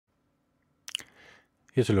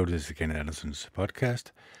Here's hello, this is Kenneth Anderson's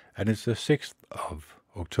podcast, and it's the 6th of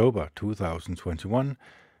October 2021.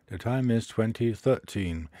 The time is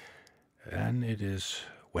 2013, and it is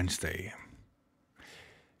Wednesday.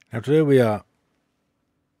 Now, today we are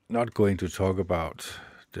not going to talk about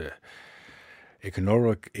the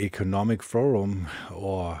Economic Forum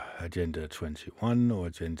or Agenda 21 or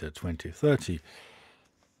Agenda 2030,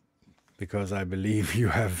 because I believe you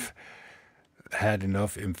have had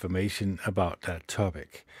enough information about that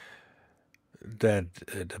topic, that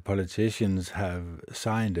the politicians have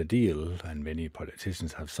signed a deal, and many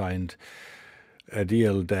politicians have signed a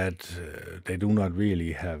deal that they have not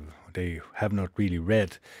really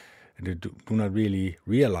read, and they do not really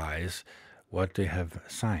realize what they have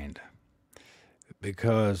signed.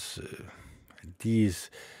 Because these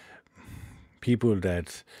people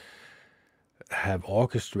that have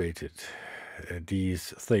orchestrated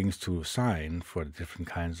these things to sign for the different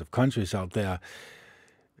kinds of countries out there,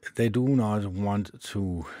 they do not want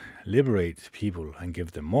to liberate people and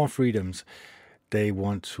give them more freedoms. They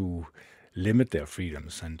want to limit their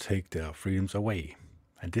freedoms and take their freedoms away.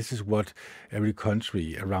 And this is what every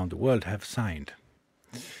country around the world have signed.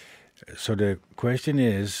 So the question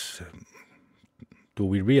is, do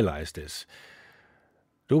we realize this?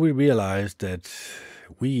 Do we realize that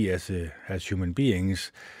we as human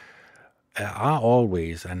beings are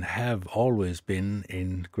always and have always been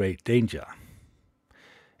in great danger,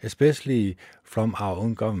 especially from our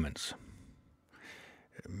own governments?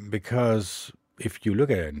 Because if you look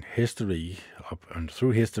at history, up and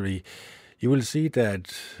through history, you will see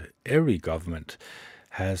that every government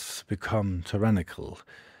has become tyrannical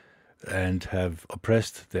and have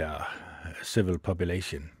oppressed their civil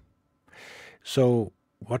population. So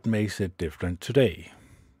what makes it different today?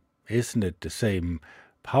 Isn't it the same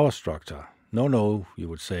power structure? No, you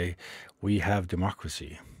would say, we have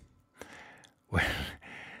democracy.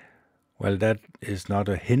 Well, that is not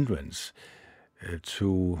a hindrance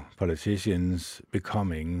to politicians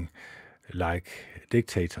becoming like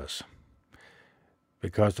dictators.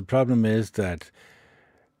 Because the problem is that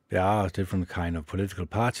there are different kind of political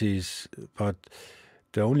parties, but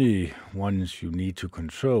the only ones you need to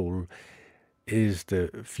control is the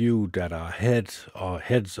few that are heads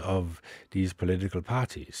of these political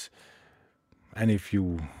parties. And if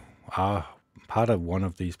you are part of one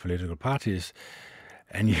of these political parties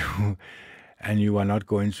and you are not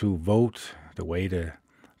going to vote the way the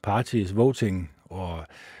party is voting or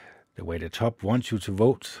the way the top wants you to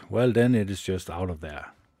vote, well, then it is just out of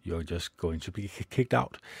there. You're just going to be kicked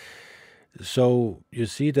out. So you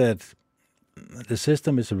see that the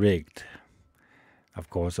system is rigged. Of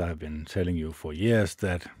course, I've been telling you for years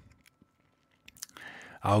that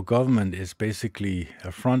our government is basically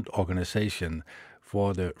a front organization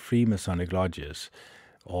for the Freemasonic lodges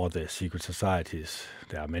or the secret societies.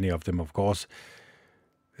 There are many of them, of course.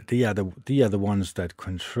 They are the ones that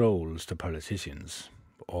controls the politicians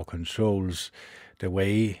or controls the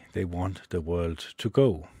way they want the world to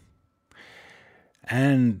go.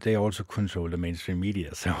 And they also control the mainstream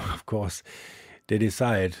media. So, of course, they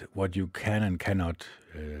decide what you can and cannot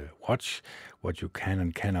watch, what you can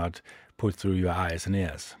and cannot put through your eyes and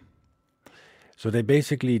ears. So they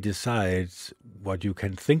basically decide what you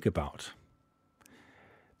can think about.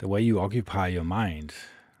 The way you occupy your mind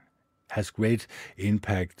has great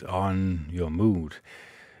impact on your mood.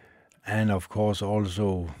 And of course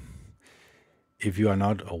also, if you are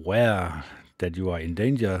not aware that you are in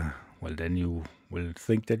danger, well, then you will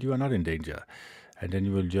think that you are not in danger. And then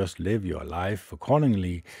you will just live your life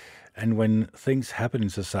accordingly. And when things happen in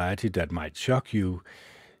society that might shock you,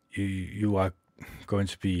 you are going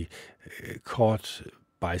to be caught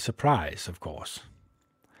by surprise, of course.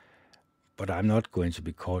 But I'm not going to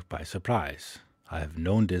be caught by surprise. I have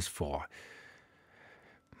known this for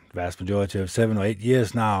the vast majority of 7 or 8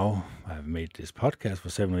 years now. I've made this podcast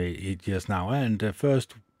for 7 or 8 years now. And the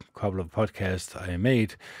first couple of podcasts I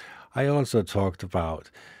made, I also talked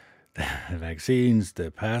about the vaccines,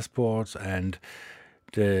 the passports, and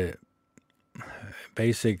the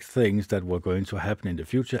basic things that were going to happen in the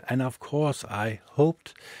future. And of course, I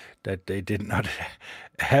hoped that they did not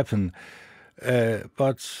happen.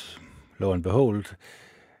 But lo and behold,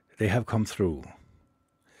 they have come through.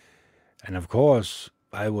 And of course,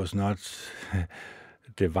 I was not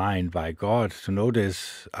divined by God to know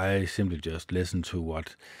this. I simply just listened to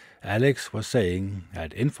what Alex was saying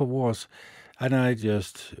at InfoWars, and I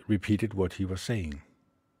just repeated what he was saying.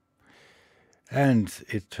 And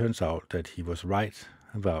it turns out that he was right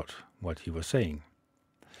about what he was saying.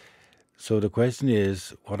 So the question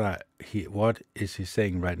is, what is he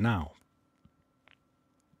saying right now?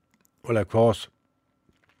 Well, of course,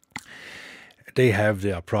 they have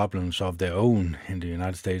their problems of their own in the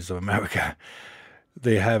United States of America.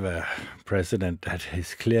 They have a president that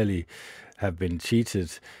has clearly have been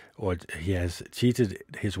cheated, or he has cheated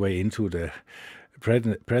his way into the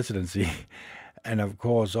presidency. And of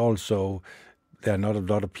course, also, there are not a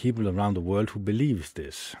lot of people around the world who believes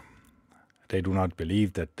this. They do not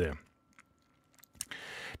believe that the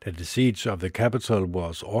siege of the Capitol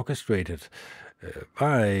was orchestrated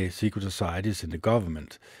by secret societies in the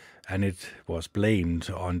government, and it was blamed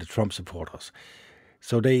on the Trump supporters.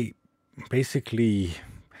 So they basically,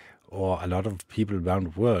 or a lot of people around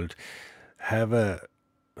the world, have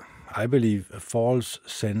I believe, a false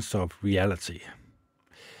sense of reality.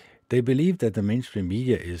 They believe that the mainstream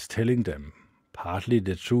media is telling them partly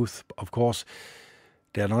the truth. Of course,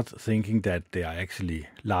 they are not thinking that they are actually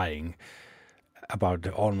lying about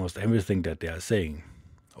almost everything that they are saying,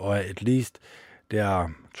 or at least they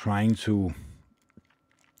are trying to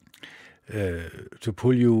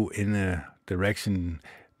pull you in a direction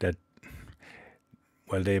that,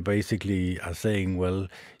 well, they basically are saying, well,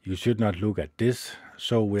 you should not look at this,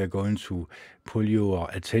 so we are going to pull your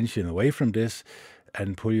attention away from this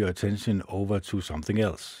and pull your attention over to something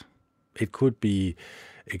else. It could be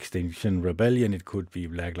Extinction Rebellion, it could be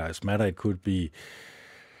Black Lives Matter, it could be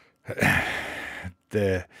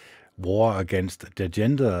the war against the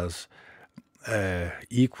genders,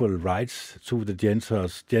 equal rights to the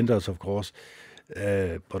genders, of course,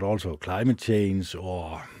 but also climate change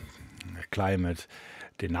or climate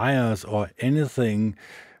deniers or anything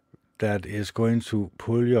that is going to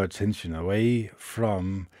pull your attention away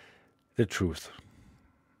from the truth.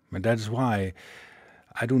 And that's why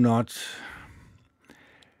I do not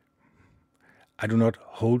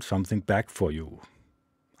hold something back for you.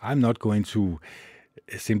 I'm not going to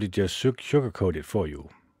simply just sugarcoat it for you.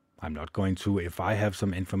 I'm not going to, if I have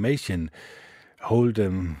some information, hold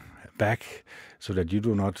them back so that you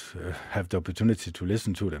do not have the opportunity to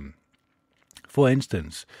listen to them. For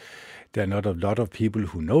instance, there are not a lot of people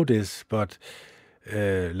who know this, but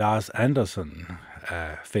Lars Andersen,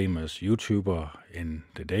 a famous YouTuber in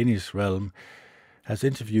the Danish realm, has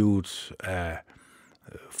interviewed a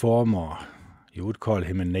former, you would call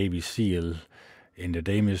him a Navy SEAL in the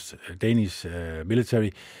Danish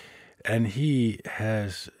military, and he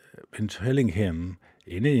has been telling him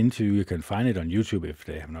in an interview, you can find it on YouTube if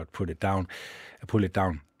they have not pull it down,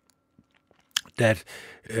 that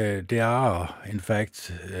there are, in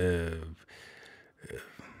fact,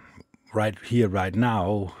 right here, right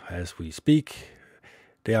now, as we speak,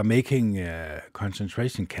 they are making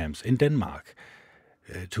concentration camps in Denmark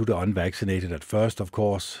to the unvaccinated at first, of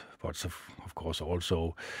course, but of course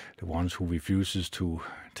also the ones who refuses to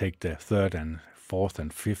take the third and fourth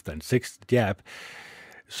and fifth and sixth jab.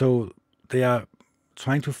 So they are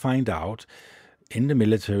trying to find out in the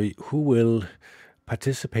military who will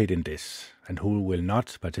participate in this and who will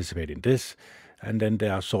not participate in this, and then they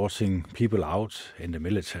are sourcing people out in the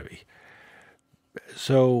military.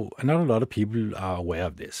 So not a lot of people are aware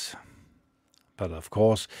of this. But of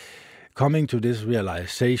course, coming to this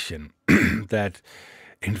realization that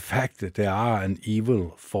in fact that there are an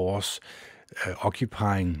evil force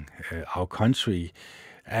occupying our country,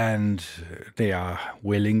 and they are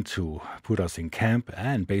willing to put us in camp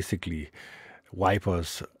and basically wipe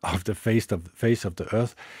us off the face of the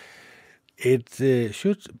earth, it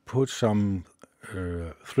should put some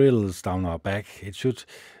thrills down our back. It should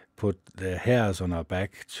put the hairs on our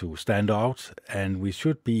back to stand out, and we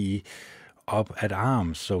should be up at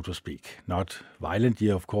arms, so to speak. Not violently,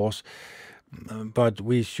 of course, but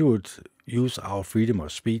we should use our freedom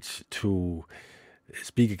of speech to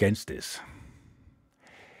speak against this.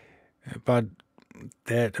 But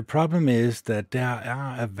the problem is that there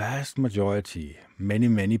are a vast majority,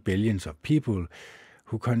 many billions of people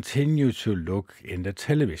who continue to look in the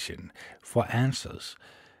television for answers.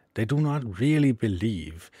 They do not really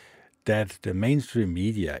believe that the mainstream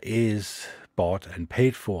media is bought and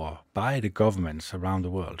paid for by the governments around the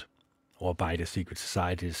world, or by the secret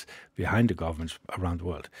societies behind the governments around the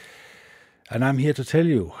world. And I'm here to tell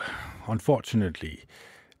you, unfortunately,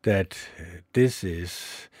 that this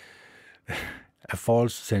is a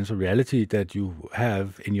false sense of reality that you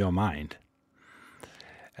have in your mind.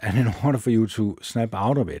 And in order for you to snap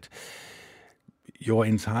out of it, your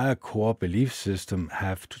entire core belief system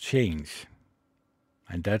have to change.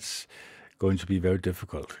 And that's going to be very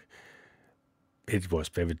difficult. It was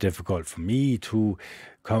very difficult for me to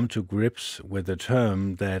come to grips with the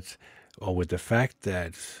term that, or with the fact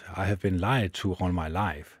that I have been lied to all my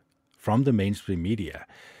life from the mainstream media.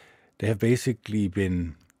 They have basically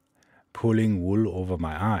been pulling wool over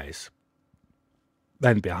my eyes.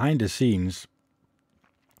 And behind the scenes,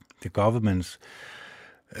 the governments,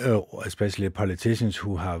 especially politicians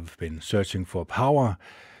who have been searching for power,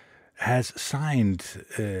 has signed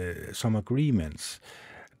some agreements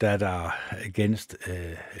that are against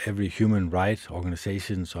every human rights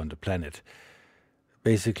organizations on the planet,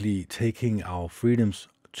 basically taking our freedoms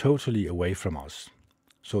totally away from us,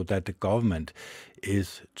 so that the government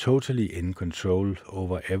is totally in control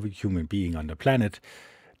over every human being on the planet.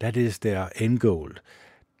 That is their end goal.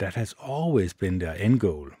 That has always been their end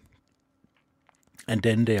goal. And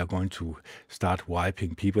then they are going to start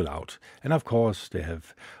wiping people out. And of course, they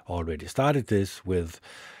have already started this with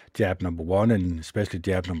jab number 1 and especially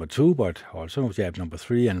jab number 2, but also jab number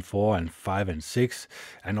 3 and 4 and 5 and 6,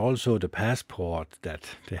 and also the passport that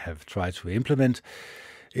they have tried to implement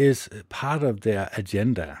is part of their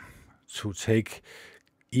agenda to take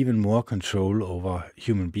even more control over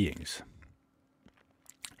human beings.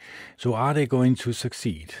 So are they going to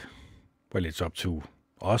succeed? Well, it's up to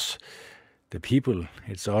us, the people.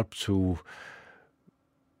 It's up to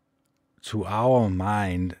our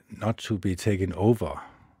mind not to be taken over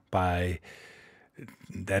by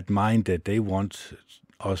that mind that they want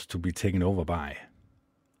us to be taken over by.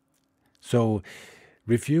 So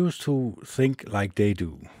refuse to think like they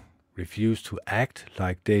do. Refuse to act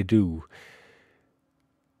like they do.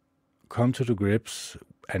 Come to the grips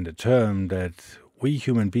and the term that we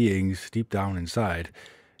human beings deep down inside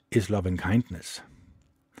is loving kindness.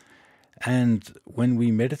 And when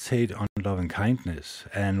we meditate on loving kindness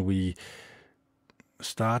and we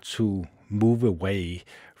start to move away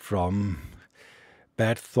from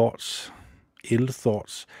bad thoughts, ill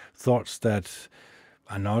thoughts, thoughts that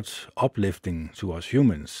are not uplifting to us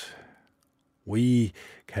humans, we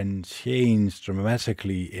can change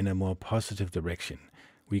dramatically in a more positive direction.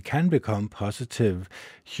 We can become positive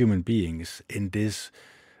human beings in this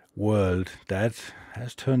world that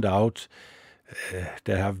has turned out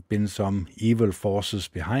there have been some evil forces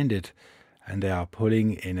behind it, and they are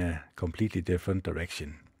pulling in a completely different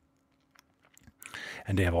direction.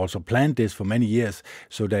 And they have also planned this for many years,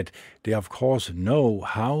 so that they of course know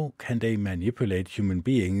how can they manipulate human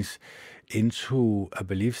beings into a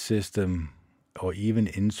belief system or even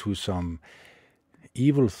into some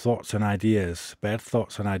evil thoughts and ideas, bad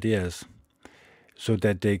thoughts and ideas, so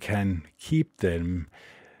that they can keep them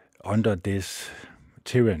under this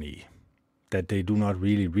tyranny that they do not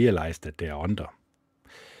really realize that they are under.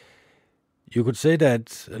 You could say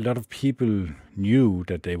that a lot of people knew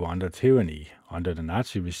that they were under tyranny, under the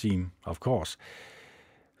Nazi regime, of course.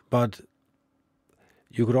 But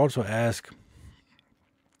you could also ask,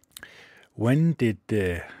 when did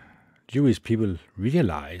the Jewish people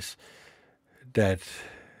realize that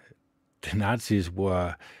the Nazis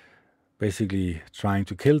were basically trying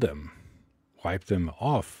to kill them, wipe them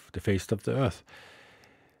off the face of the earth?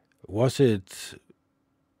 Was it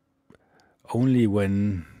only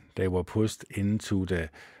when they were pushed into the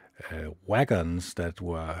wagons that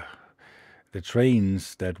were the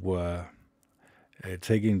trains that were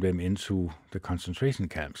taking them into the concentration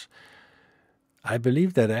camps? I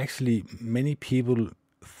believe that actually many people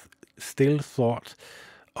still thought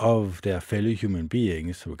of their fellow human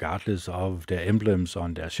beings, regardless of their emblems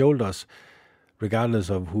on their shoulders, regardless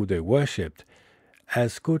of who they worshipped,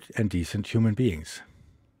 as good and decent human beings.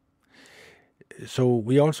 So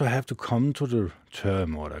we also have to come to the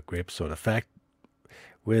term or the grips or the fact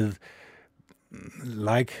with,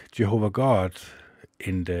 like Jehovah God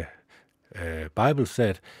in the Bible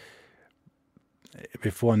said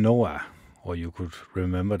before Noah, or you could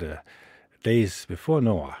remember the days before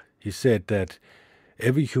Noah, he said that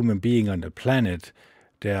every human being on the planet,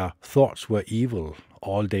 their thoughts were evil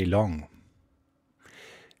all day long.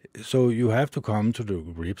 So you have to come to the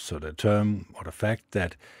grips or the term or the fact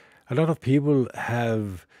that a lot of people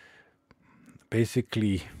have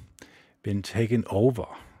basically been taken over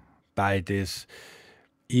by this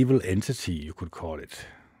evil entity, you could call it.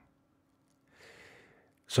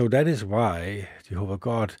 So that is why Jehovah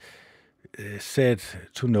God said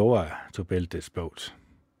to Noah to build this boat,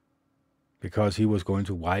 because he was going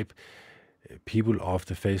to wipe people off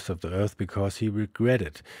the face of the earth, because he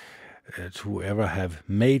regretted to ever have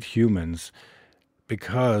made humans,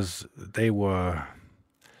 because they were,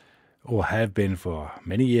 or have been for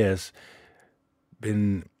many years,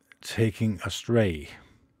 been taken astray.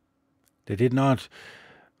 They did not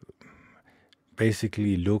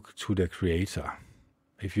basically look to the Creator.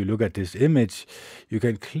 If you look at this image, you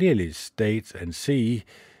can clearly state and see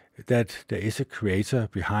that there is a Creator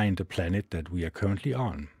behind the planet that we are currently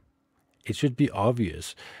on. It should be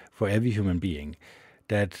obvious for every human being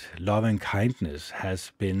that love and kindness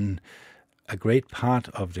has been a great part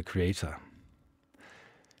of the Creator.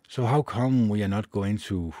 So how come we are not going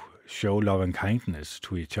to show love and kindness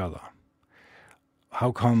to each other?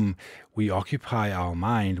 How come we occupy our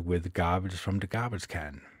mind with garbage from the garbage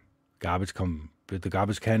can? With the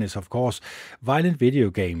garbage can is, of course, violent video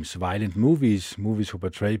games, violent movies who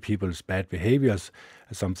portray people's bad behaviors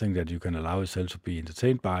as something that you can allow yourself to be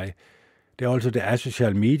entertained by. There are also the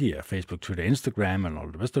asocial media, Facebook, Twitter, Instagram, and all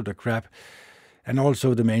the rest of the crap. And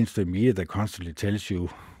also the mainstream media that constantly tells you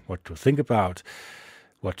what to think about,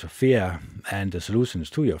 what to fear, and the solutions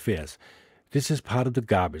to your fears. This is part of the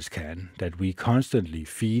garbage can that we constantly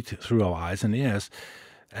feed through our eyes and ears,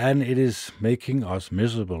 and it is making us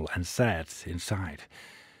miserable and sad inside.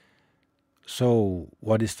 So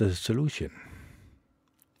what is the solution?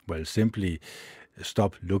 Well, simply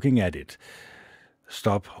stop looking at it.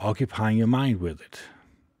 Stop occupying your mind with it.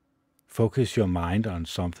 Focus your mind on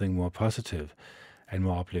something more positive and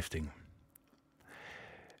more uplifting.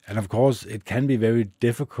 And of course, it can be very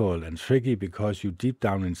difficult and tricky because you deep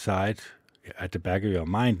down inside, at the back of your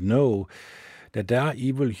mind, know that there are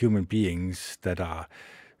evil human beings that are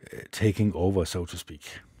taking over, so to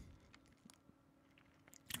speak.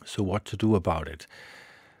 So what to do about it?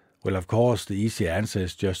 Well, of course, the easy answer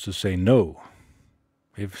is just to say no.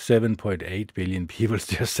 If 7.8 billion people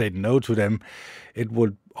just said no to them, it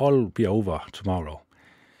would all be over tomorrow.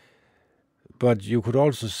 But you could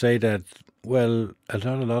also say that, well, a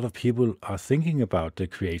lot of people are thinking about the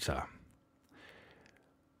Creator.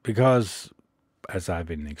 Because, as I've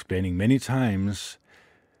been explaining many times,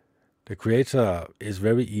 the Creator is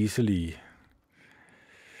very easily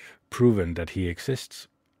proven that He exists.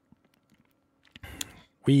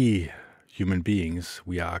 We human beings,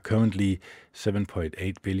 we are currently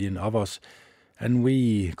 7.8 billion of us, and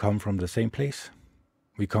we come from the same place.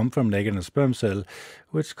 We come from an egg and a sperm cell,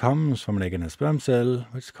 which comes from an egg and a sperm cell,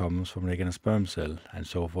 which comes from an egg and a sperm cell, and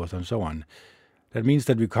so forth and so on. That means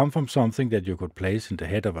that we come from something that you could place in the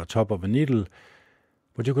head of a top of a needle,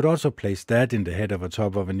 but you could also place that in the head of a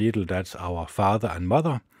top of a needle. That's our father and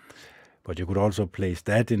mother. But you could also place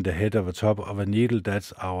that in the head of a top of a needle.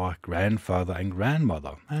 That's our grandfather and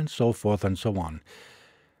grandmother, and so forth and so on.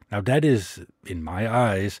 Now that is, in my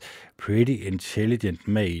eyes, pretty intelligent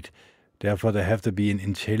made. Therefore, there have to be an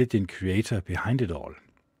intelligent Creator behind it all.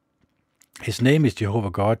 His name is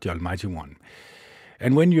Jehovah God, the Almighty One.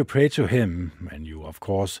 And when you pray to Him, and you, of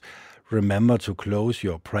course, remember to close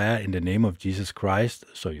your prayer in the name of Jesus Christ,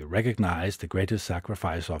 so you recognize the greatest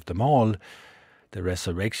sacrifice of them all, the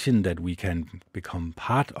resurrection that we can become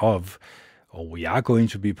part of, or we are going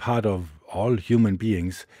to be part of, all human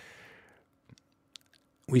beings,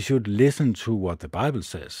 we should listen to what the Bible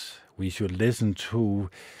says. We should listen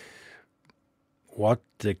to what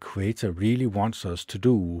the Creator really wants us to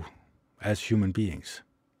do as human beings.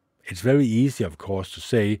 It's very easy, of course, to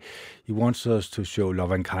say He wants us to show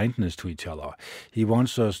love and kindness to each other. He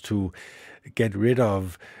wants us to get rid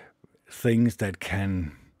of things that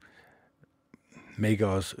can make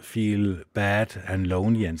us feel bad and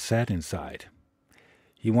lonely and sad inside.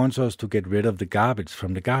 He wants us to get rid of the garbage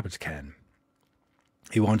from the garbage can.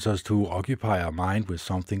 He wants us to occupy our mind with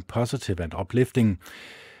something positive and uplifting.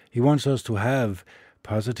 He wants us to have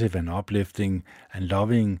positive and uplifting and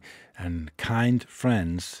loving and kind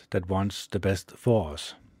friends that wants the best for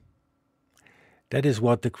us. That is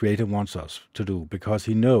what the Creator wants us to do, because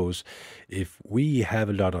He knows if we have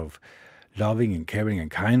a lot of loving and caring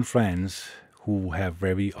and kind friends who have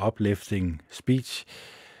very uplifting speech,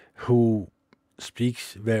 who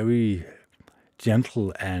speaks very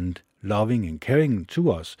gentle and loving and caring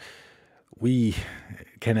to us, we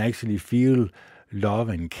can actually feel loved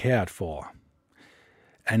and cared for.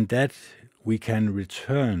 And that we can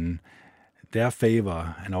return their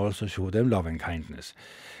favor and also show them love and kindness.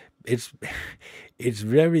 It's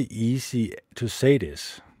very easy to say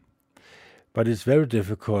this, but it's very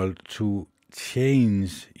difficult to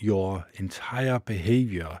change your entire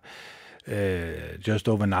behavior just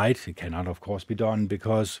overnight. It cannot, of course, be done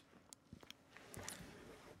because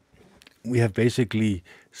we have basically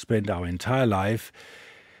spent our entire life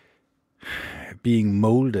being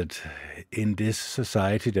molded in this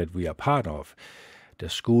society that we are part of. The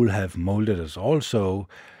school have molded us also.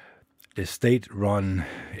 The state-run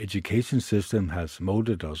education system has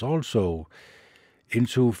molded us also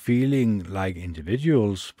into feeling like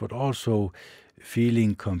individuals, but also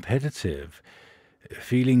feeling competitive,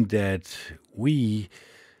 feeling that we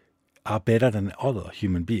are better than other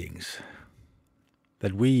human beings,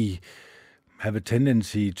 that we have a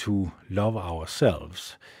tendency to love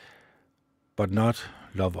ourselves, but not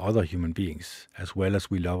love other human beings as well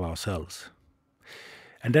as we love ourselves.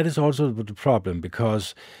 And that is also the problem,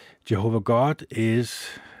 because Jehovah God is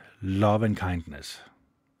love and kindness.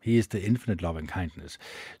 He is the infinite love and kindness.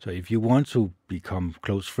 So if you want to become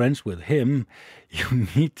close friends with him, you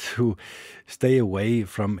need to stay away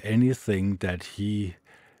from anything that he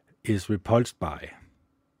is repulsed by.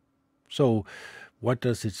 So what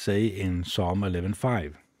does it say in Psalm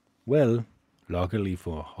 11:5? Well, luckily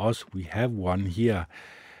for us, we have one here,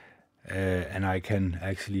 and I can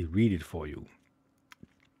actually read it for you.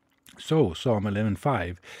 So Psalm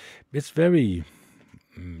 11:5, it's very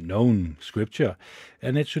known scripture,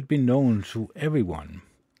 and it should be known to everyone.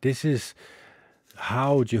 This is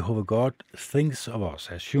how Jehovah God thinks of us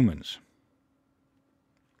as humans.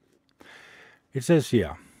 It says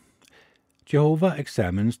here, Jehovah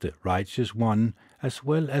examines the righteous one as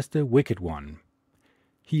well as the wicked one.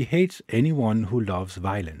 He hates anyone who loves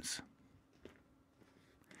violence.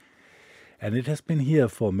 And it has been here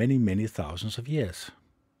for many, many thousands of years.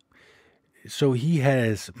 So he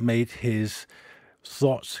has made his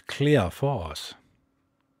thoughts clear for us.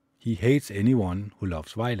 He hates anyone who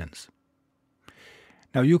loves violence.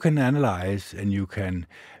 Now you can analyze and you can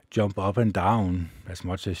jump up and down as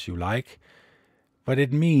much as you like, but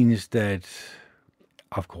it means that,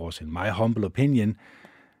 of course, in my humble opinion,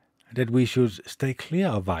 that we should stay clear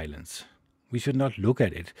of violence. We should not look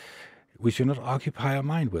at it. We should not occupy our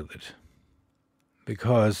mind with it,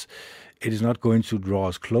 because it is not going to draw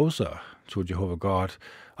us closer to Jehovah God.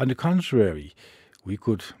 On the contrary, we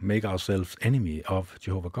could make ourselves enemy of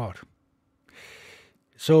Jehovah God.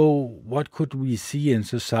 So what could we see in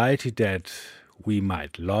society that we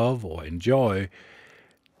might love or enjoy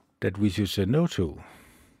that we should say no to?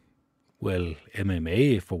 Well,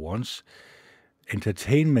 MMA for once,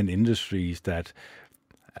 entertainment industries that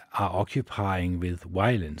are occupying with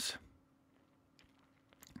violence.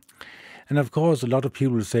 And of course, a lot of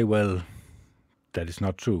people will say, well, that is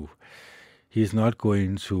not true. He is not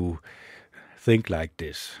going to think like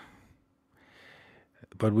this.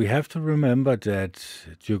 But we have to remember that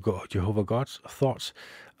Jehovah God's thoughts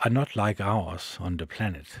are not like ours on the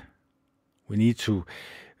planet. We need to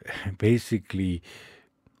basically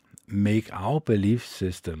make our belief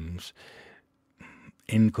systems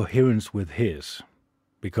in coherence with his,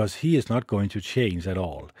 because he is not going to change at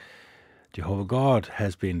all. Jehovah God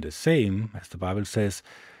has been the same, as the Bible says,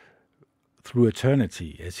 through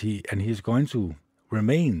eternity, and he is going to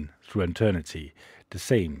remain through eternity the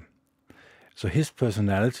same. So his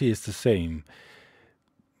personality is the same.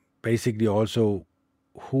 Basically also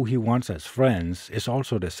who he wants as friends is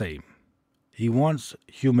also the same. He wants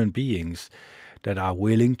human beings that are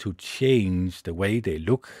willing to change the way they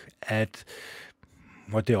look at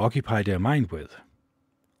what they occupy their mind with.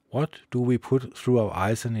 What do we put through our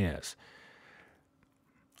eyes and ears?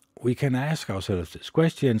 We can ask ourselves these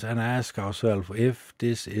questions and ask ourselves if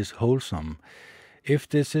this is wholesome, if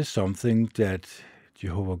this is something that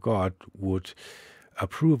Jehovah God would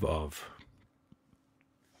approve of.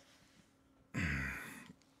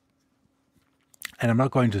 And I'm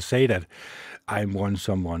not going to say that I'm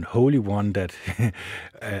someone holy one that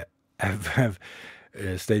have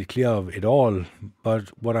stayed clear of it all, but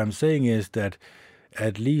what I'm saying is that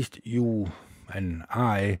at least you and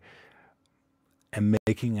I am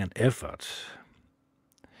making an effort,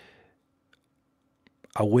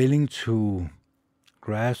 are willing to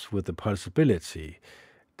grasp with the possibility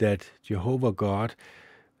that Jehovah God,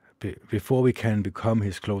 before we can become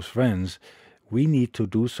his close friends, we need to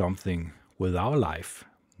do something with our life.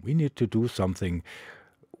 We need to do something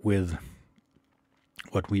with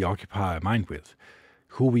what we occupy our mind with,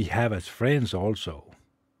 who we have as friends also.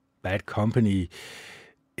 Bad company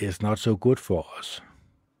is not so good for us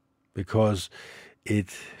because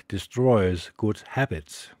it destroys good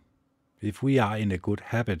habits. If we are in a good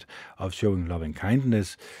habit of showing loving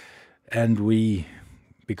kindness and we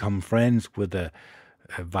become friends with a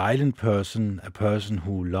violent person, a person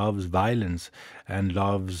who loves violence and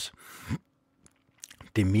loves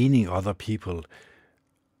demeaning other people,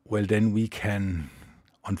 well, then we can,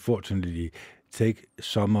 unfortunately, take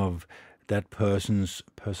some of that person's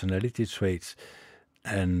personality traits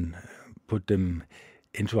and put them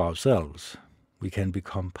into ourselves. We can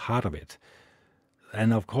become part of it.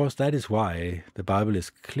 And of course, that is why the Bible is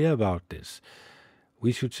clear about this.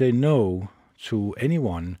 We should say no to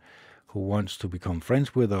anyone who wants to become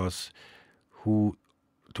friends with us, who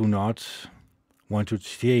do not want to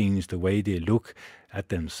change the way they look at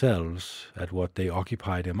themselves, at what they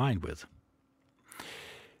occupy their mind with.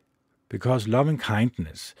 Because loving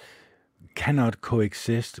kindness cannot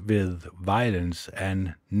coexist with violence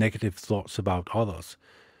and negative thoughts about others.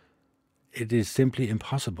 It is simply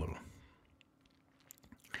impossible.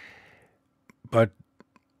 But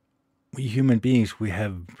we human beings, we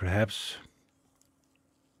have perhaps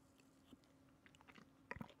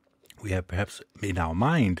we have perhaps in our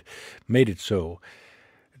mind made it so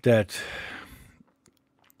that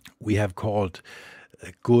we have called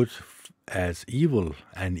good as evil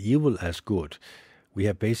and evil as good. We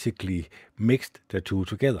have basically mixed the two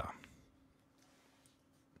together.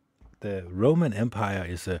 The Roman Empire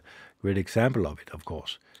is a great example of it, of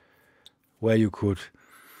course, where you could,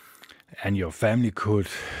 and your family could,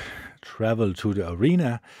 travel to the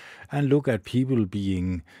arena and look at people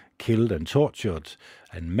being killed and tortured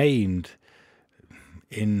and maimed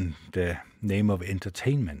in the name of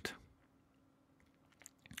entertainment.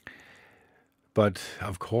 But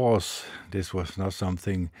of course, this was not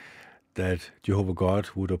something that Jehovah God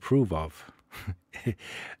would approve of.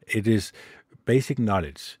 It is basic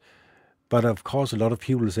knowledge. But of course, a lot of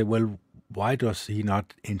people say, well, why does he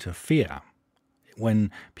not interfere? When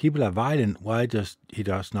people are violent, why does he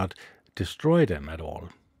not destroy them at all?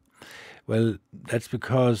 Well, that's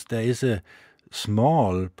because there is a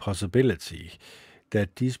small possibility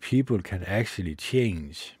that these people can actually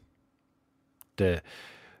change.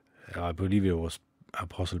 I believe it was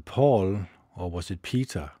Apostle Paul, or was it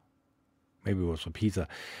Peter? Maybe it was Peter.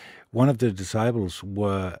 One of the disciples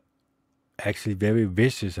were actually very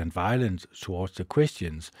vicious and violent towards the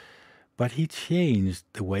Christians, but he changed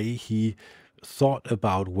the way he thought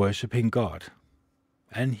about worshiping God.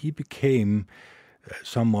 And he became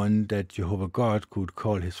someone that Jehovah God could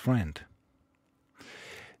call his friend.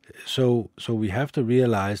 So we have to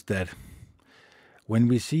realize that when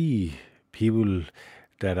we see people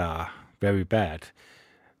that are very bad,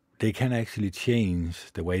 they can actually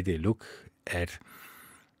change the way they look at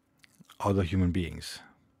other human beings.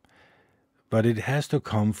 But it has to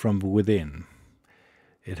come from within.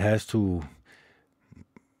 It has to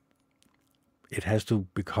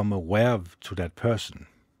become aware to that person.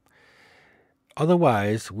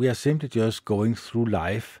 Otherwise, we are simply just going through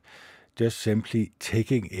life, just simply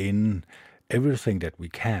taking in everything that we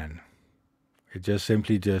can. It's just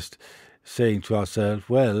simply just saying to ourselves,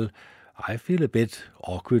 well, I feel a bit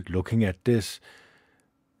awkward looking at this,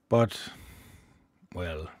 but,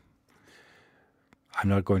 well, I'm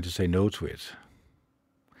not going to say no to it.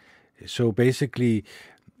 So basically,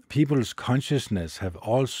 people's consciousness have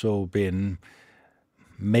also been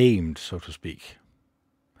maimed, so to speak.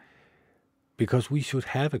 Because we should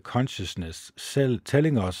have a consciousness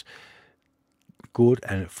telling us good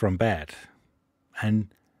and from bad. And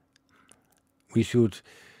we should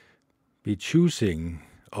be choosing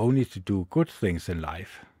only to do good things in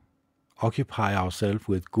life, occupy ourselves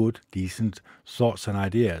with good, decent thoughts and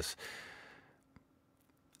ideas,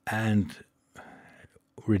 and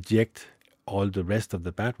reject all the rest of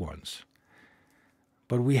the bad ones.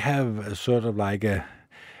 But we have a sort of like a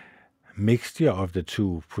mixture of the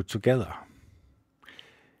two put together.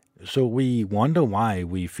 So we wonder why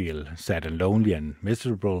we feel sad and lonely and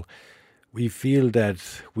miserable. We feel that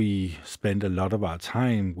we spend a lot of our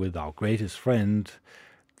time with our greatest friend,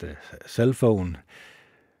 the cell phone,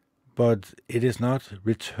 but it is not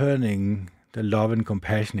returning the love and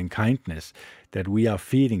compassion and kindness that we are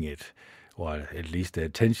feeding it, or at least the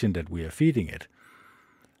attention that we are feeding it.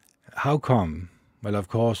 How come? Well, of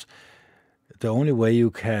course, the only way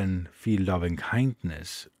you can feel love and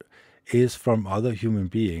kindness is from other human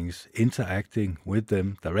beings interacting with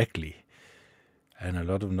them directly. And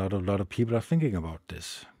not a lot of people are thinking about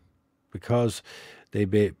this, because they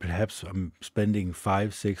perhaps spending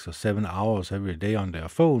 5, 6, or 7 hours every day on their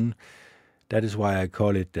phone. That is why I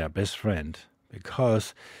call it their best friend,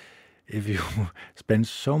 because if you spend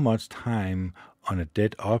so much time on a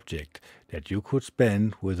dead object that you could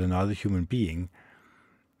spend with another human being,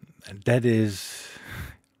 that is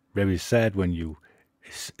very sad when you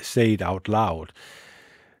say it out loud,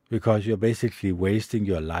 because you're basically wasting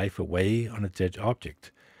your life away on a dead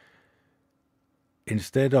object.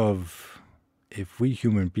 Instead of, if we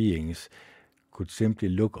human beings could simply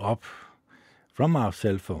look up from our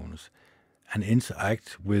cell phones and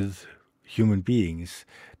interact with human beings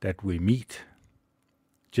that we meet,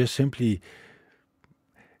 just simply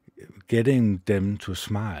getting them to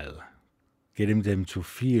smile, getting them to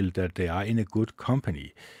feel that they are in a good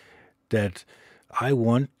company, that I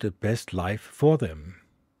want the best life for them.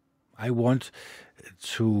 I want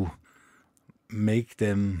to make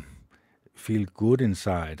them feel good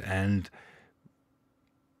inside and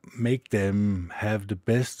make them have the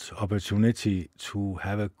best opportunity to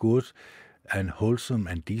have a good and wholesome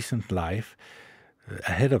and decent life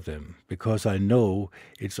ahead of them, because I know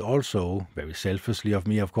it's also, very selfishly of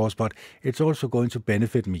me of course, but it's also going to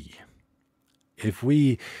benefit me. If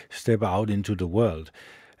we step out into the world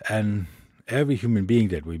and every human being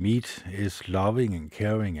that we meet is loving and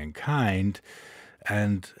caring and kind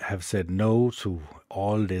and have said no to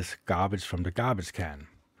all this garbage from the garbage can,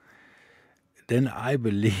 then I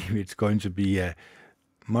believe it's going to be a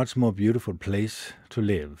much more beautiful place to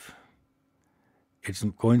live. It's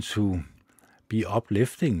going to be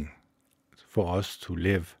uplifting for us to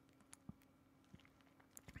live.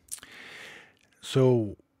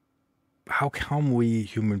 So how come we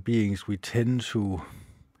human beings, we tend to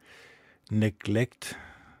neglect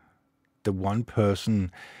the one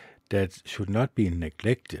person that should not be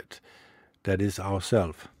neglected, that is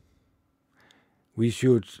ourselves? We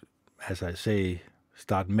should, as I say,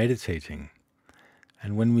 start meditating.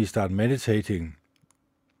 And when we start meditating,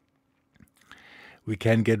 we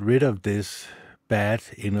can get rid of this bad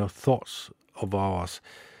inner thoughts of ours,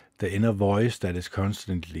 the inner voice that is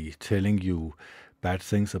constantly telling you bad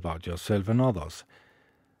things about yourself and others.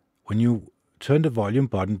 When you turn the volume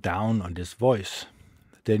button down on this voice,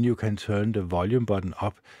 then you can turn the volume button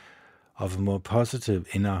up of a more positive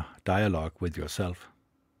inner dialogue with yourself.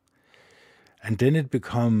 And then it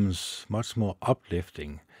becomes much more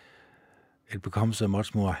uplifting. It becomes a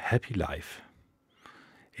much more happy life.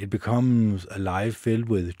 It becomes a life filled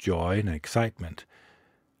with joy and excitement.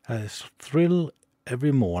 A thrill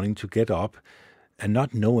every morning to get up and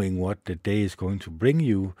not knowing what the day is going to bring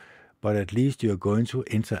you, but at least you're going to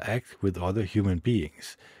interact with other human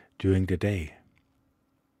beings during the day.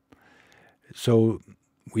 So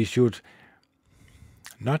we should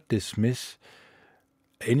not dismiss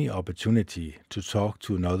any opportunity to talk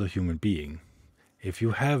to another human being. If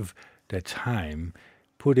you have the time,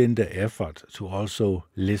 put in the effort to also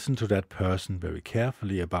listen to that person very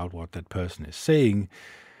carefully about what that person is saying,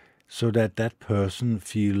 so that that person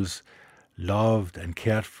feels loved and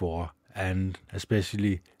cared for, and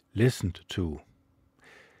especially listened to.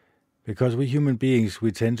 Because we human beings,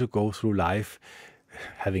 we tend to go through life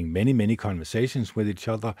having many conversations with each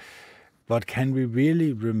other, but can we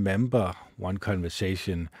really remember one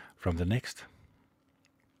conversation from the next?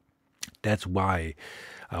 That's why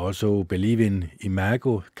I also believe in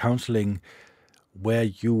Imago counseling, where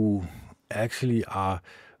you actually are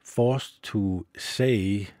forced to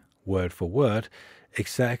say word for word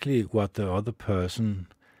exactly what the other person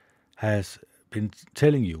has been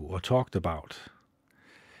telling you or talked about,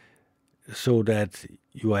 so that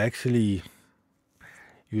you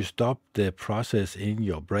stop the process in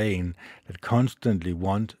your brain that constantly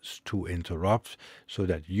wants to interrupt so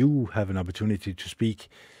that you have an opportunity to speak.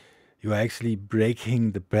 You are actually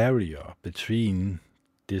breaking the barrier between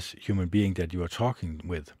this human being that you are talking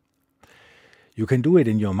with. You can do it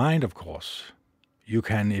in your mind, of course. You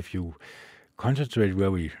can, if you concentrate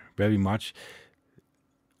very much,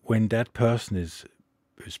 when that person is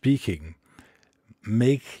speaking,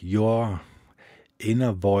 make your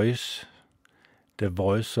inner voice the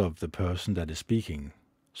voice of the person that is speaking,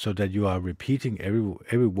 so that you are repeating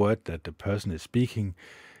every word that the person is speaking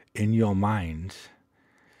in your mind.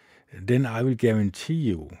 Then I will guarantee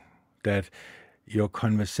you that your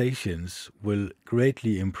conversations will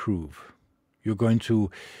greatly improve. You're going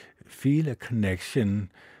to feel a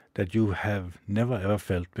connection that you have never ever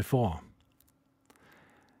felt before.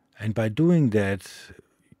 And by doing that,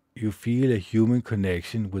 you feel a human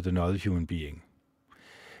connection with another human being.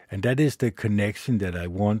 And that is the connection that I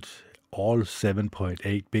want all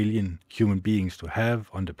 7.8 billion human beings to have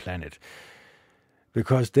on the planet.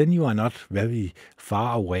 Because then you are not very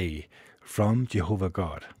far away from Jehovah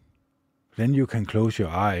God. Then you can close your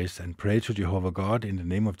eyes and pray to Jehovah God in the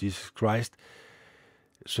name of Jesus Christ,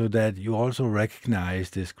 so that you also recognize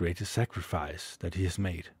this greatest sacrifice that He has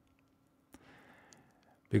made.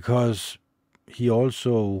 Because He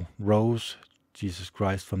also rose Jesus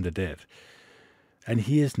Christ from the dead. And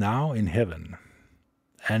He is now in heaven.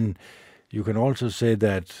 And you can also say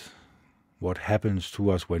that what happens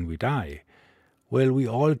to us when we die? Well, we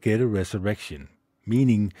all get a resurrection,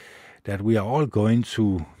 meaning that we are all going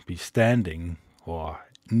to be standing or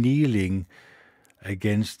kneeling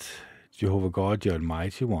against Jehovah God, the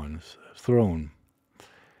Almighty One's throne.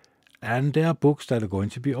 And there are books that are going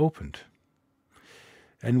to be opened.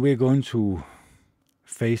 And we're going to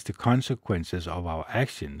face the consequences of our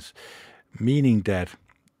actions, meaning that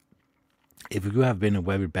if you have been a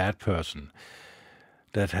very bad person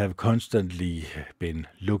that have constantly been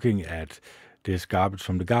looking at this garbage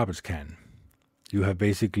from the garbage can, you have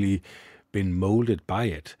basically been molded by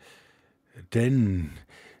it, then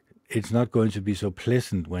it's not going to be so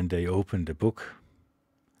pleasant when they open the book.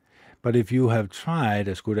 But if you have tried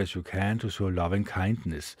as good as you can to show loving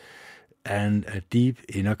kindness and a deep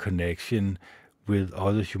inner connection with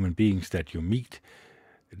other human beings that you meet,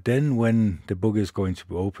 then when the book is going to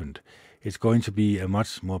be opened, it's going to be a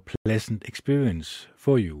much more pleasant experience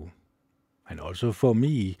for you. and also for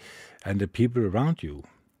me and the people around you.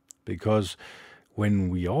 Because when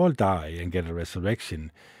we all die and get a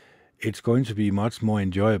resurrection, it's going to be much more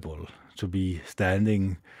enjoyable to be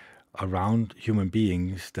standing around human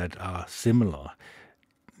beings that are similar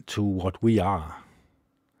to what we are,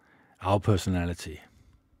 our personality.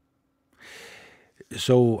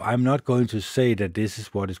 So I'm not going to say that this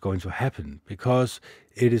is what is going to happen, because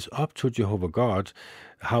it is up to Jehovah God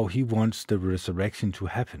how he wants the resurrection to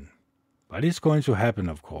happen. But it's going to happen,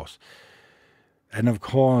 of course. And of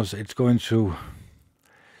course, it's going to,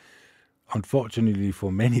 unfortunately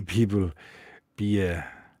for many people, be a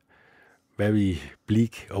very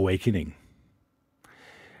bleak awakening.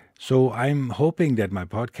 So I'm hoping that my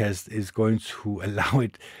podcast is going to allow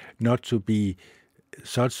it not to be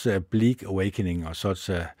such a bleak awakening or such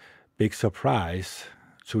a big surprise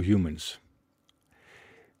to humans.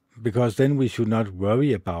 Because then we should not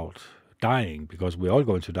worry about dying, because we're all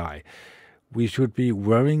going to die. We should be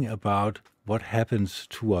worrying about what happens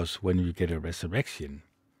to us when we get a resurrection.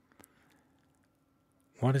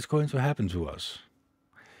 What is going to happen to us?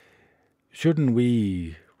 Shouldn't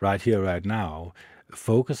we, right here, right now,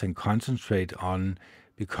 focus and concentrate on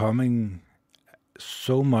becoming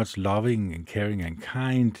so much loving and caring and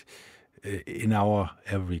kind in our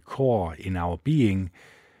every core, in our being,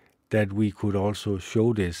 that we could also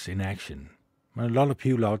show this in action? And a lot of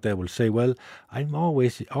people out there will say, well, I'm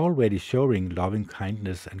already showing loving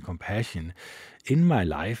kindness and compassion in my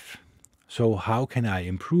life, so how can I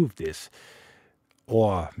improve this?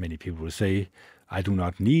 Or many people will say, I do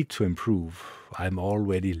not need to improve. I'm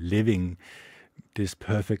already living this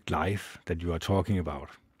perfect life that you are talking about.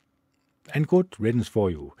 And good riddance for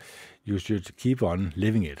you. You should keep on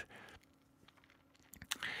living it.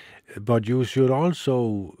 But you should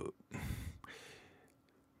also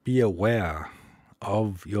be aware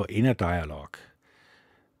of your inner dialogue,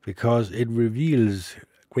 because it reveals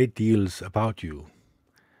great deals about you.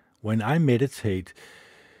 When I meditate,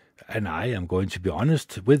 and I am going to be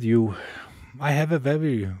honest with you, I have a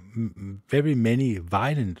very many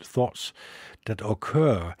violent thoughts that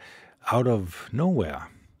occur out of nowhere.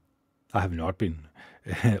 I have not been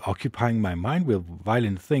occupying my mind with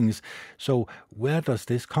violent things, so where does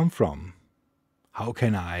this come from? How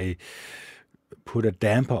can I put a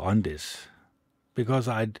damper on this? Because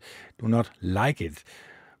I do not like it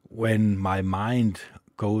when my mind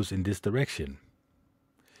goes in this direction.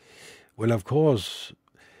 Well, of course,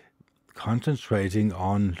 concentrating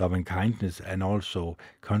on loving kindness and also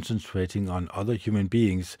concentrating on other human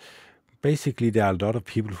beings. Basically, there are a lot of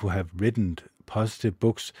people who have written positive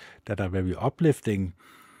books that are very uplifting,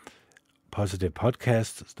 positive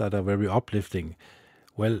podcasts that are very uplifting.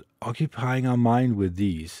 Well, occupying our mind with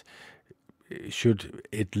these should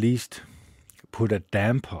at least put a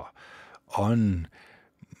damper on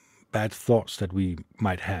bad thoughts that we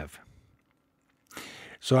might have.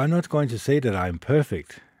 So I'm not going to say that I'm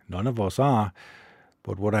perfect. None of us are.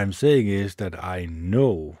 But what I'm saying is that I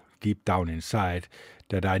know deep down inside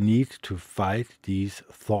that I need to fight these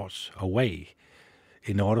thoughts away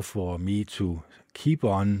in order for me to keep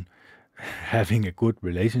on having a good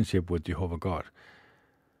relationship with Jehovah God.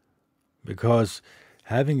 Because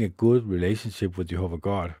having a good relationship with Jehovah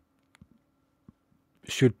God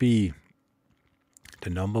should be the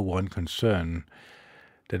number one concern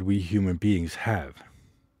that we human beings have.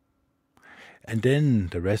 And then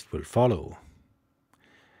the rest will follow.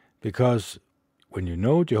 Because when you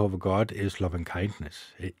know Jehovah God is loving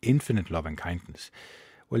kindness, infinite loving kindness,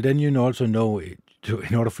 well, then you also know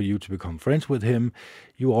in order for you to become friends with him,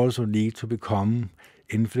 you also need to become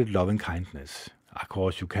infinite loving kindness. Of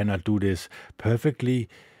course, you cannot do this perfectly,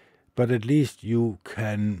 but at least you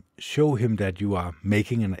can show him that you are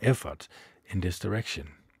making an effort in this direction,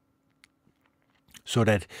 so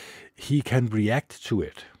that he can react to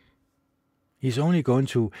it. He's only going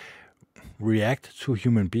to react to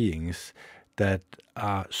human beings that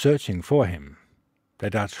are searching for him,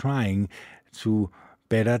 that are trying to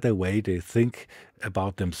better the way they think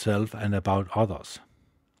about themselves and about others.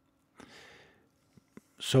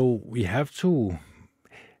 So we have to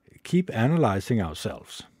keep analyzing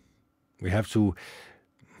ourselves. We have to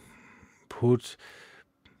put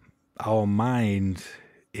our mind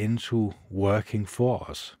into working for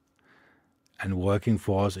us, and working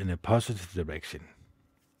for us in a positive direction.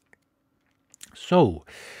 So,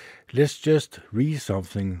 let's just read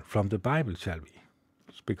something from the Bible, shall we?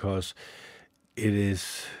 Because it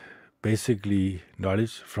is basically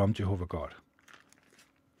knowledge from Jehovah God.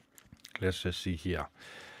 Let's just see here.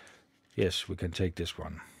 Yes, we can take this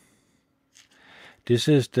one. This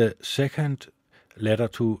is the second letter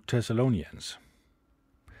to Thessalonians.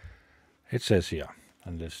 It says here,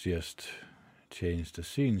 and let's just change the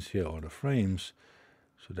scenes here or the frames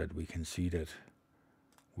so that we can see that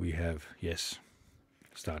we have, yes,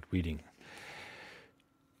 start reading.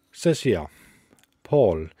 Says here,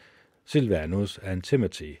 Paul, Silvanus, and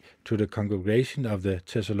Timothy, to the congregation of the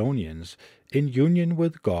Thessalonians, in union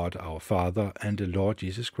with God our Father and the Lord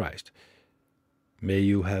Jesus Christ. May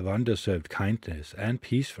you have undeserved kindness and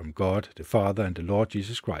peace from God the Father and the Lord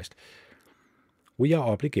Jesus Christ. We are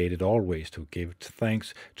obligated always to give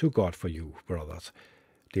thanks to God for you, brothers.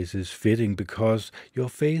 This is fitting because your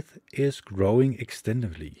faith is growing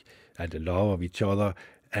extensively, and the love of each other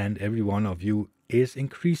and every one of you is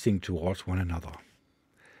increasing towards one another.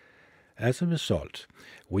 As a result,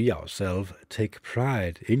 we ourselves take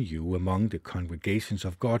pride in you among the congregations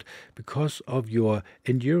of God because of your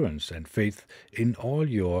endurance and faith in all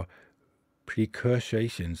your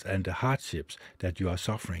precursions and the hardships that you are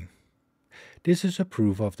suffering. This is a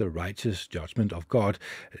proof of the righteous judgment of God,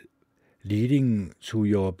 leading to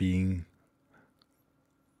your being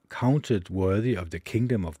counted worthy of the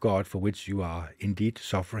kingdom of God for which you are indeed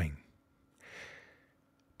suffering.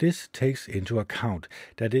 This takes into account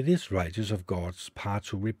that it is righteous of God's part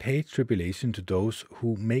to repay tribulation to those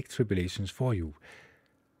who make tribulations for you.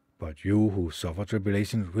 But you who suffer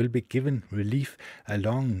tribulation will be given relief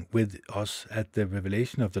along with us at the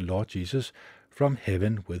revelation of the Lord Jesus from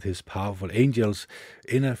heaven with his powerful angels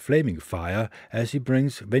in a flaming fire, as he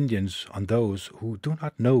brings vengeance on those who do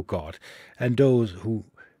not know God and those who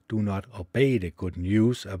do not obey the good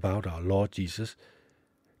news about our Lord Jesus.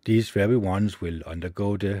 These very ones will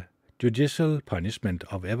undergo the judicial punishment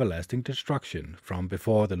of everlasting destruction from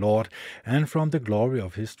before the Lord and from the glory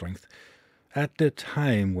of his strength, at the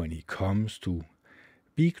time when he comes to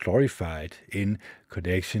be glorified in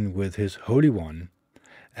connection with his Holy One,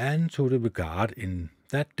 and to the regard in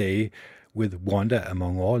that day with wonder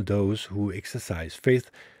among all those who exercise faith,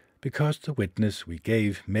 because the witness we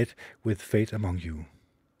gave met with faith among you.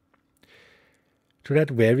 To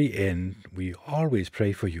that very end we always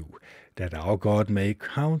pray for you, that our God may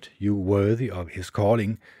count you worthy of his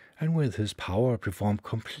calling, and with his power perform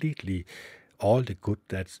completely all the good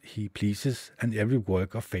that he pleases, and every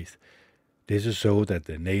work of faith. This is so that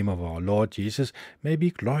the name of our Lord Jesus may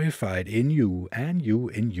be glorified in you, and you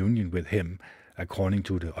in union with him, according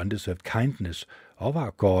to the undeserved kindness of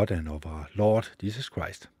our God and of our Lord Jesus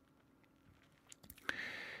Christ.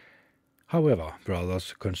 However,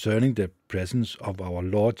 brothers, concerning the presence of our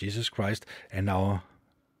Lord Jesus Christ and our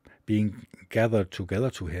being gathered together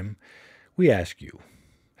to him, we ask you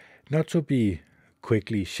not to be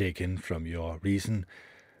quickly shaken from your reason,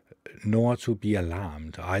 nor to be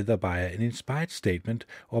alarmed either by an inspired statement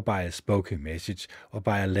or by a spoken message or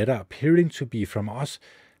by a letter appearing to be from us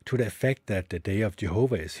to the effect that the day of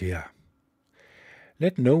Jehovah is here.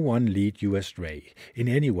 Let no one lead you astray in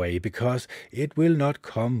any way, because it will not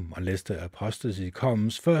come unless the apostasy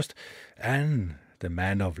comes first, and the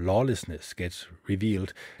man of lawlessness gets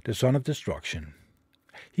revealed, the son of destruction.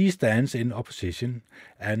 He stands in opposition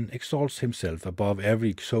and exalts himself above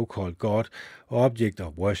every so-called God or object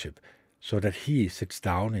of worship, so that he sits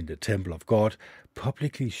down in the temple of God,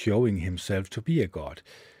 publicly showing himself to be a god.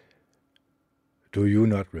 Do you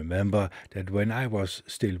not remember that when I was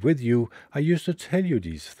still with you, I used to tell you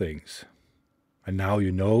these things? And now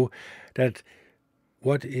you know that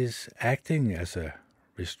what is acting as a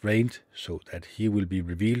restraint, so that he will be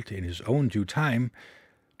revealed in his own due time,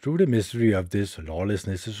 through the mystery of this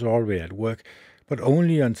lawlessness is already at work, but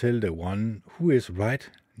only until the one who is right,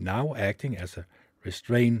 now acting as a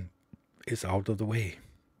restraint, is out of the way.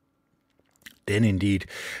 Then indeed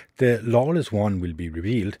the lawless one will be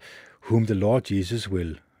revealed, whom the Lord Jesus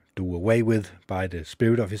will do away with by the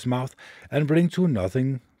spirit of his mouth, and bring to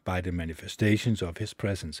nothing by the manifestations of his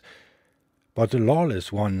presence. But the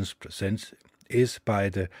lawless one's presence is by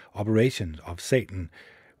the operation of Satan,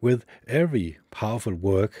 with every powerful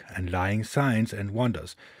work and lying signs and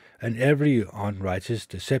wonders, and every unrighteous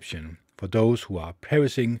deception for those who are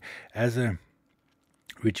perishing as a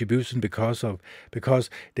retribution because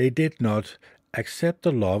they did not accept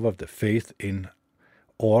the love of the faith in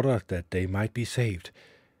order that they might be saved.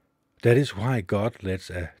 That is why God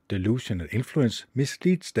lets a delusional influence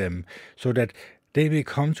misleads them, so that they may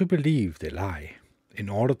come to believe the lie, in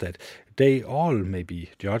order that they all may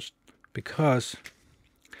be judged, because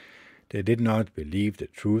they did not believe the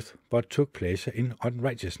truth, but took pleasure in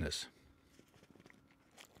unrighteousness.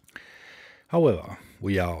 However,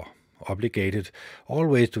 we are obligated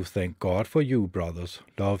always to thank God for you, brothers,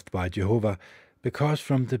 loved by Jehovah, because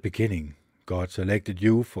from the beginning God selected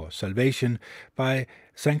you for salvation by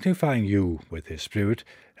sanctifying you with his Spirit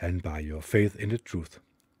and by your faith in the truth.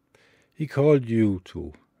 He called you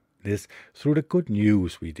to this through the good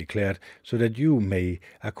news we declared, so that you may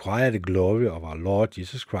acquire the glory of our Lord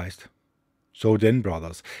Jesus Christ. So then,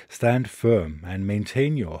 brothers, stand firm and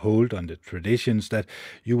maintain your hold on the traditions that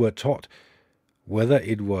you were taught, whether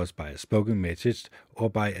it was by a spoken message or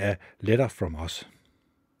by a letter from us.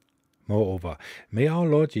 Moreover, may our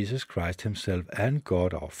Lord Jesus Christ himself and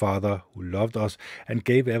God our Father, who loved us and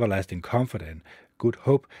gave everlasting comfort and good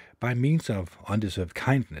hope by means of undeserved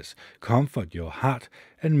kindness, comfort your heart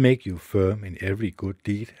and make you firm in every good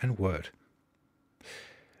deed and word.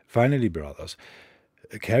 Finally, brothers,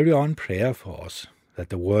 carry on prayer for us, that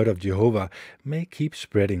the word of Jehovah may keep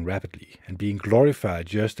spreading rapidly and being glorified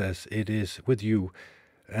just as it is with you,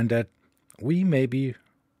 and that we may be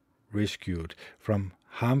rescued from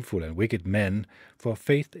harmful and wicked men, for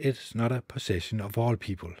faith is not a possession of all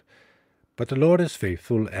people. But the Lord is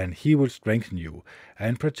faithful, and he will strengthen you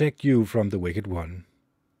and protect you from the wicked one.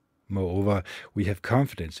 Moreover, we have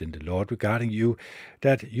confidence in the Lord regarding you,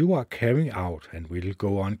 that you are carrying out and will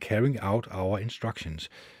go on carrying out our instructions.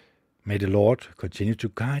 May the Lord continue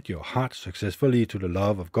to guide your heart successfully to the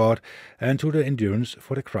love of God and to the endurance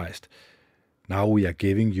for the Christ. Now we are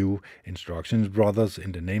giving you instructions, brothers,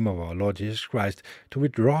 in the name of our Lord Jesus Christ, to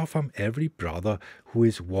withdraw from every brother who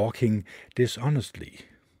is walking dishonestly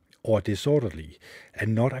or disorderly,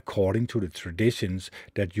 and not according to the traditions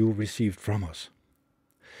that you received from us.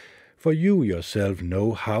 For you yourself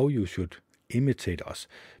know how you should imitate us,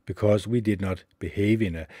 because we did not behave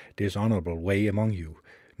in a dishonorable way among you,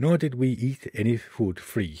 nor did we eat any food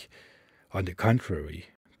free. On the contrary,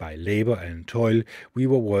 by labor and toil we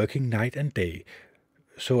were working night and day,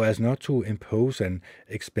 so as not to impose an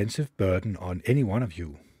expensive burden on any one of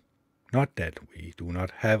you. Not that we do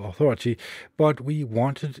not have authority, but we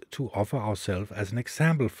wanted to offer ourselves as an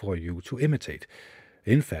example for you to imitate.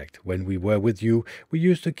 In fact, when we were with you, we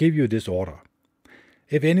used to give you this order: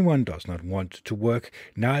 if anyone does not want to work,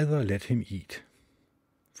 neither let him eat.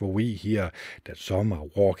 For we hear that some are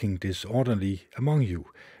walking disorderly among you,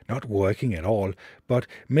 not working at all, but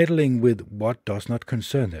meddling with what does not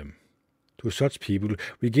concern them. To such people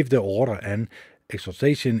we give the order and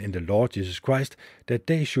exhortation in the Lord Jesus Christ, that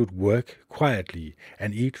they should work quietly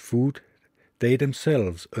and eat food they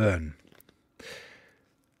themselves earn.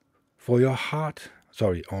 For your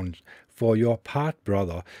part,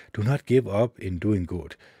 brother, do not give up in doing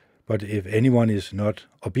good. But if anyone is not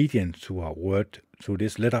obedient to our word through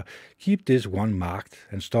this letter, keep this one marked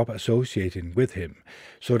and stop associating with him,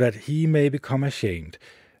 so that he may become ashamed.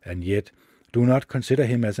 And yet do not consider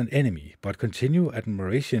him as an enemy, but continue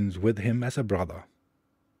admirations with him as a brother.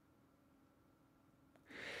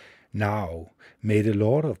 Now, may the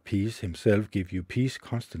Lord of peace himself give you peace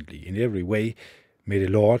constantly in every way. May the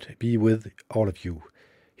Lord be with all of you.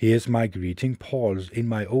 Here's my greeting, Paul's, in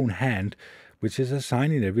my own hand, which is a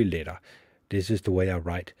sign in every letter. This is the way I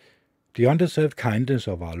write. The undeserved kindness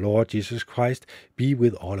of our Lord Jesus Christ be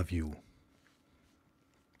with all of you.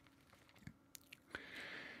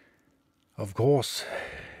 Of course,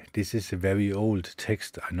 this is a very old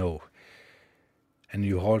text, I know. And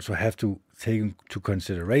you also have to take into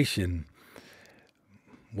consideration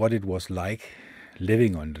what it was like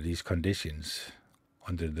living under these conditions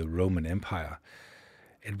under the Roman Empire.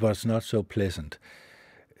 It was not so pleasant.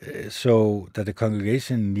 So that the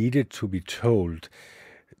congregation needed to be told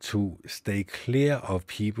to stay clear of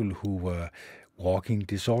people who were walking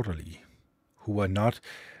disorderly, who were not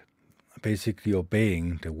basically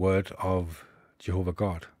obeying the word of Jehovah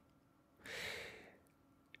God.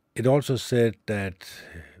 It also said that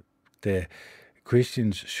the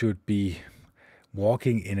Christians should be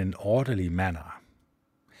walking in an orderly manner.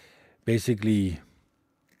 Basically,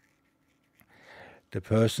 the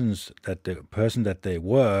person that they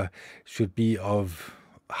were should be of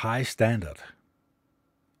high standard,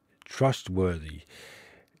 trustworthy.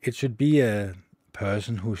 It should be a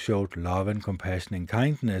person who showed love and compassion and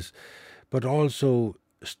kindness, but also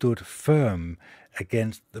stood firm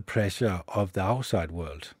against the pressure of the outside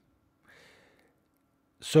world.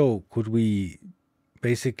 So could we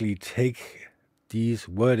basically take these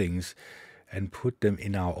wordings and put them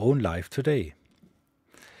in our own life today?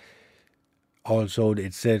 Also,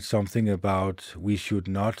 it said something about we should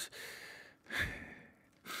not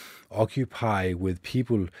occupy with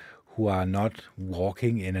people who are not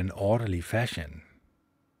walking in an orderly fashion.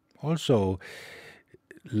 Also,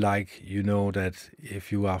 like, that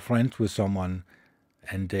if you are friends with someone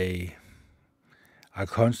and they are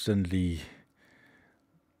constantly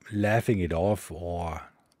laughing it off or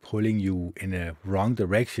pulling you in a wrong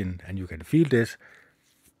direction, and you can feel this,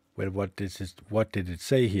 well, what did it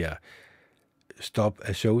say here? Stop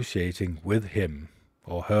associating with him,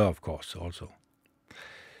 or her, of course, also.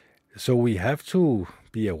 So we have to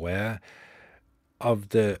be aware of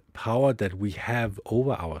the power that we have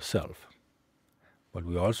over ourselves. But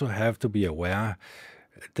we also have to be aware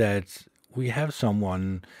that we have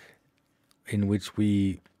someone in which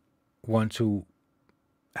we want to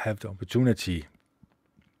have the opportunity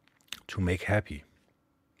to make happy.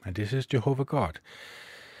 And this is Jehovah God.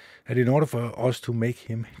 And in order for us to make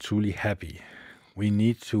him truly happy, we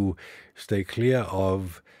need to stay clear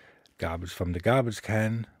of garbage from the garbage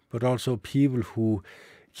can, but also people who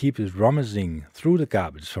keep rummaging through the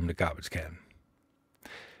garbage from the garbage can.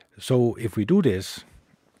 So if we do this,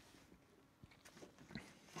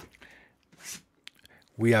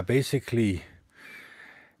 we are basically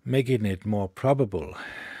making it more probable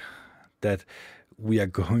that we are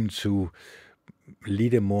going to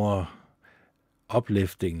lead a more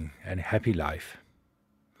uplifting and happy life.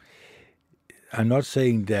 I'm not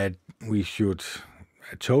saying that we should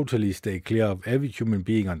totally stay clear of every human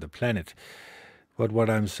being on the planet, but what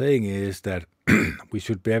I'm saying is that we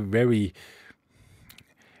should be very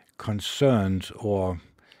concerned, or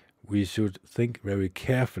we should think very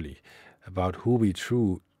carefully about who we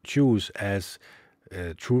choose as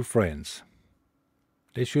true friends.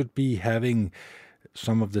 They should be having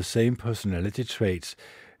some of the same personality traits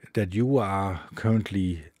that you are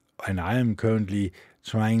currently, and I am currently,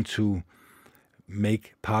 trying to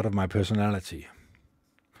make part of my personality,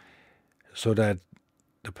 so that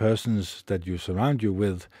the persons that you surround you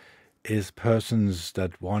with is persons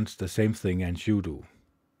that want the same thing as you do.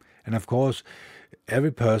 And of course,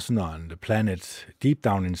 every person on the planet, deep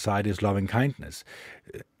down inside, is loving kindness.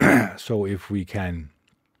 So if we can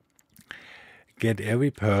get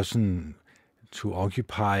every person to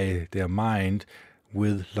occupy their mind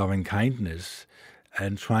with loving kindness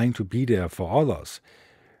and trying to be there for others,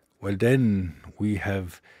 well, then we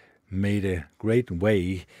have made a great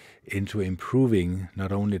way into improving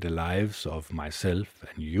not only the lives of myself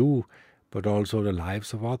and you, but also the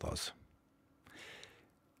lives of others.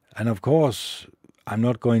 And of course, I'm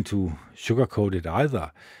not going to sugarcoat it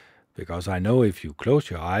either, because I know if you close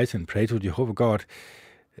your eyes and pray to Jehovah God,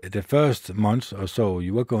 the first month or so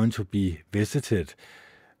you are going to be visited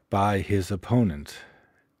by his opponent.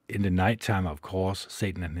 In the nighttime, of course,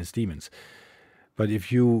 Satan and his demons. But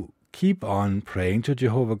if you keep on praying to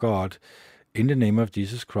Jehovah God in the name of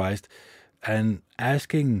Jesus Christ and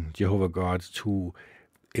asking Jehovah God to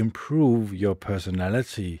improve your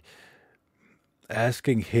personality,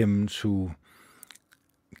 asking him to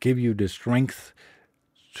give you the strength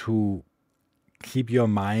to keep your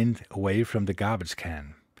mind away from the garbage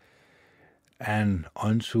can and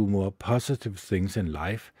onto more positive things in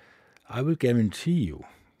life, I will guarantee you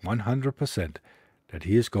 100% that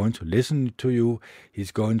he is going to listen to you.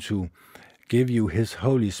 He's going to give you his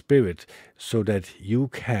Holy Spirit so that you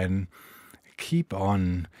can keep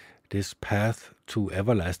on this path to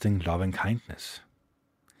everlasting loving kindness.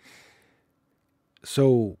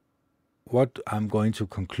 So what I'm going to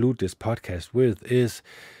conclude this podcast with is,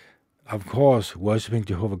 of course, worshiping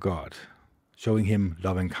Jehovah God, showing him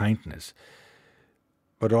loving kindness,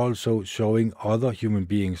 but also showing other human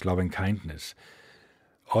beings loving kindness.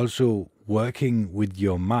 Also working with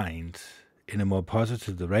your mind in a more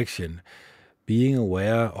positive direction, being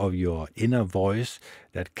aware of your inner voice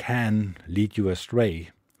that can lead you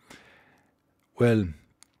astray. Well,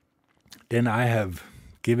 then I have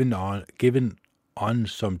given on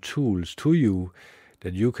some tools to you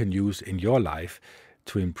that you can use in your life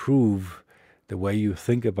to improve the way you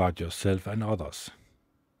think about yourself and others.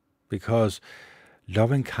 Because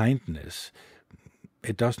loving kindness,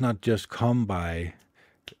 it does not just come by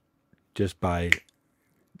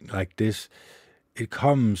like this. It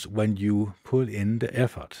comes when you put in the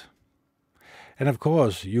effort. And of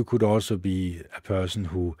course, you could also be a person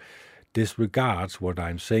who disregards what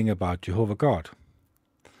I'm saying about Jehovah God.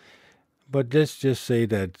 But let's just say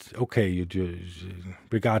that, okay, you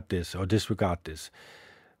regard this or disregard this.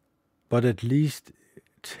 But at least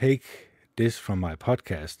take this from my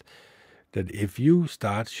podcast, that if you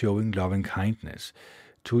start showing loving kindness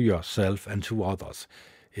to yourself and to others,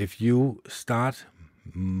 if you start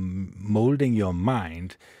molding your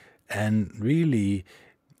mind and really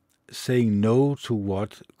saying no to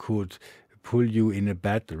what could pull you in a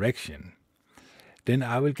bad direction, then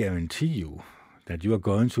I will guarantee you that you are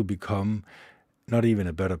going to become not even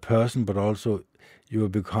a better person, but also you will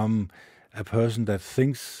become a person that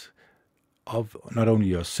thinks of not only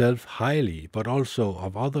yourself highly, but also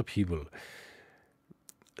of other people,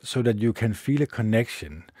 so that you can feel a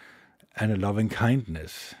connection and a loving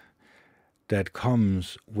kindness that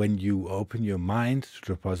comes when you open your mind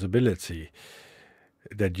to the possibility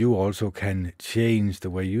that you also can change the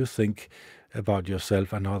way you think about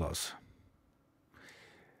yourself and others.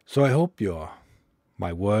 So I hope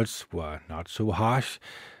my words were not so harsh,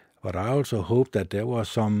 but I also hope that there was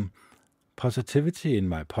some positivity in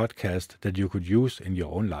my podcast that you could use in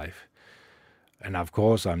your own life. And of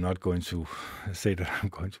course, I'm not going to say that I'm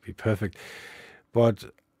going to be perfect, but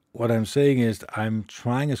what I'm saying is I'm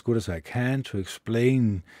trying as good as I can to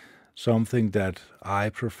explain something that I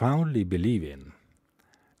profoundly believe in,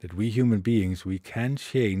 that we human beings, we can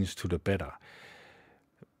change to the better.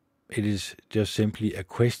 It is just simply a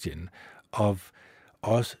question of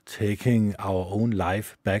us taking our own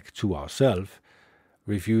life back to ourselves,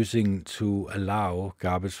 refusing to allow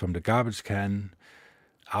garbage from the garbage can,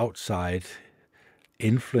 outside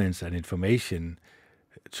influence and information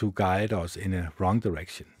to guide us in a wrong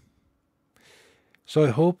direction. So I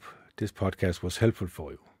hope this podcast was helpful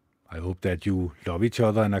for you. I hope that you love each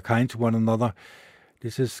other and are kind to one another.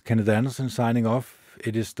 This is Kenneth Anderson signing off.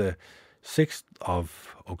 It is the 6th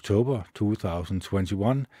of October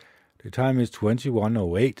 2021. The time is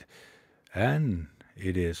 21:08 and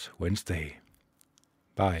it is Wednesday.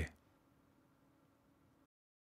 Bye.